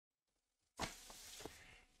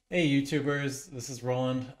Hey YouTubers, this is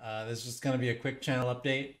Roland. This is just going to be a quick channel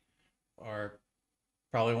update, or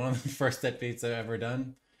probably one of the first updates I've ever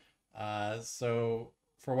done. So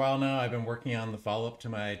for a while now, I've been working on the follow-up to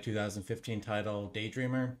my 2015 title,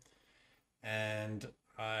 Daydreamer, and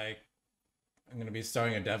I'm going to be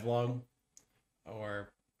starting a devlog,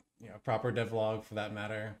 or a proper devlog for that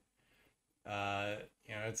matter. Uh,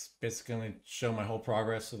 it's basically going to show my whole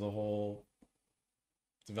progress of the whole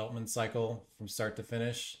development cycle from start to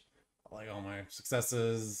finish, like all my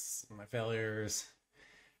successes, my failures,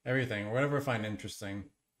 everything, whatever I find interesting.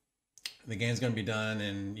 The game's going to be done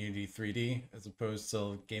in Unity 3D as opposed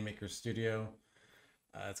to Game Maker Studio.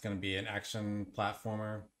 It's going to be an action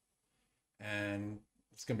platformer, and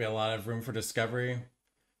it's going to be a lot of room for discovery.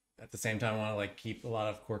 At the same time, I want to keep a lot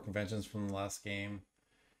of core conventions from the last game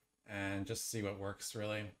and just see what works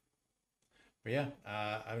really. But yeah,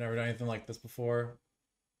 I've never done anything like this before.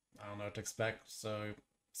 I don't know what to expect, so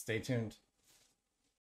stay tuned.